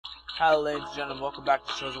Hello ladies and gentlemen, welcome back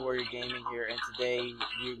to Chozo Warrior Gaming here, and today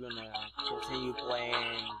we're gonna continue playing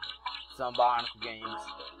some bionicle games.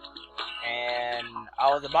 And I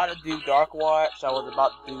was about to do Dark Watch, I was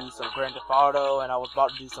about to do some Grand Theft Auto, and I was about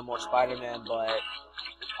to do some more Spider-Man, but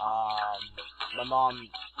my mom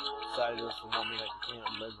decided to want me to clean up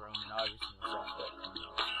the living room and obviously stuff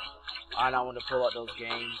like, I don't want to pull out those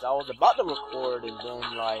games. I was about to record, and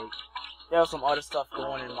then like there was some other stuff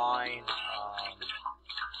going in mine.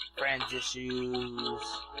 Friends issues,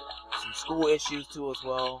 some school issues too as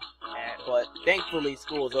well, but thankfully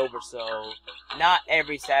school is over, so not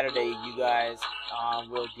every Saturday you guys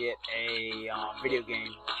will get a video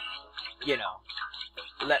game, you know,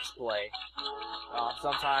 let's play.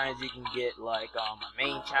 Sometimes you can get like my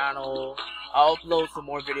main channel. I'll upload some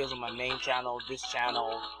more videos on my main channel, this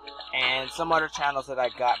channel, and some other channels that I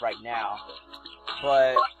got right now.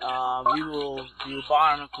 But we will do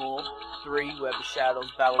Bionicle 3, Web of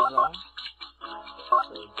Shadows Battle Zone.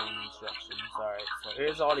 So game instructions. Alright, so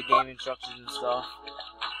here's all the game instructions and stuff.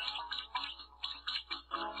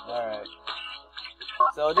 Alright.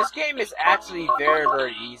 So this game is actually very,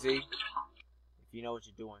 very easy if you know what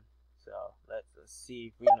you're doing. So let's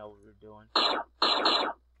see if we know what we're doing.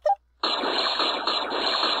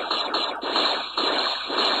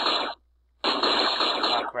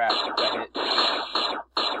 Oh crap, got hit.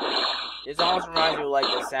 This almost reminds me of like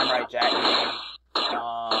the Samurai Jack game,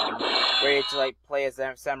 where you have to like play as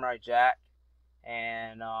Samurai Jack,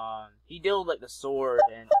 and he deals like the sword,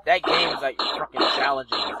 and that game is like fucking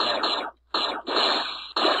challenging as heck.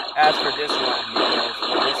 As for this one, because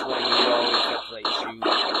for this one you always have to like shoot,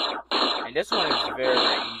 and this one is very,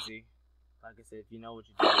 very easy. Like I said, if you know what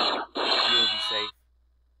you're doing, you'll be safe.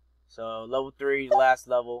 So level 3, last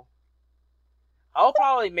level. I'll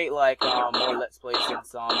probably make like more Let's Play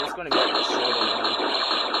since this is gonna be like a shorter one.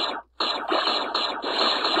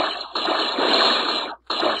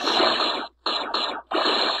 Oh shit.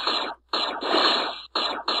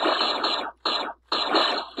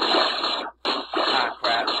 Ah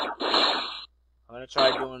crap. I'm gonna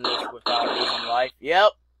try doing this without losing life.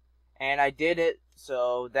 Yep. And I did it,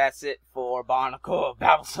 so that's it for Bionicle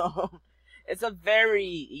Battle Zone. It's a very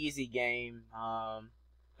easy game.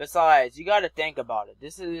 Besides, you gotta think about it.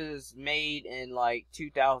 This is made in like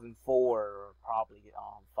 2004 or probably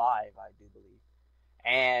 5, I do believe.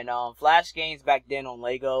 And Flash games back then on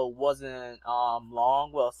Lego wasn't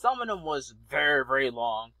long. Well, some of them was very, very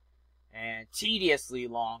long and tediously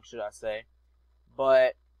long, should I say.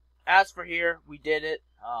 But as for here, we did it.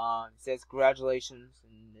 It says congratulations,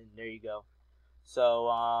 and there you go. So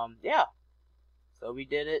yeah. So we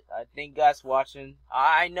did it. I think you guys watching.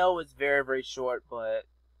 I know it's very, very short, but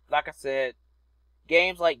like I said,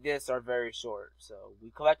 games like this are very short. So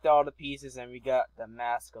we collected all the pieces and we got the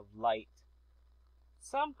Mask of Light.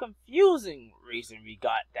 Some confusing reason we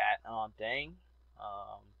got that thing.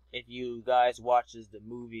 If you guys watches the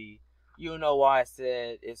movie, you know why I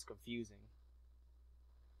said it's confusing.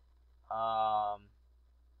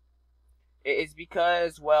 It's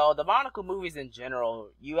because, well, the Bionicle movies in general,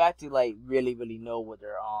 you have to like really, really know what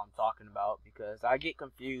they're talking about, because I get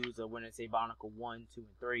confused when they say Bionicle 1, 2,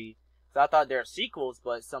 and 3. So I thought they're sequels,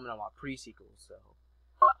 but some of them are pre-sequels. So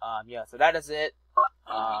yeah, so that is it.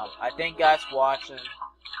 I thank you guys for watching.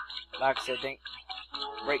 Like I said,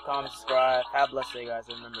 rate, comment, subscribe. Have a blessed day, guys.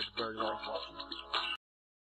 And remember, the bird is always watching.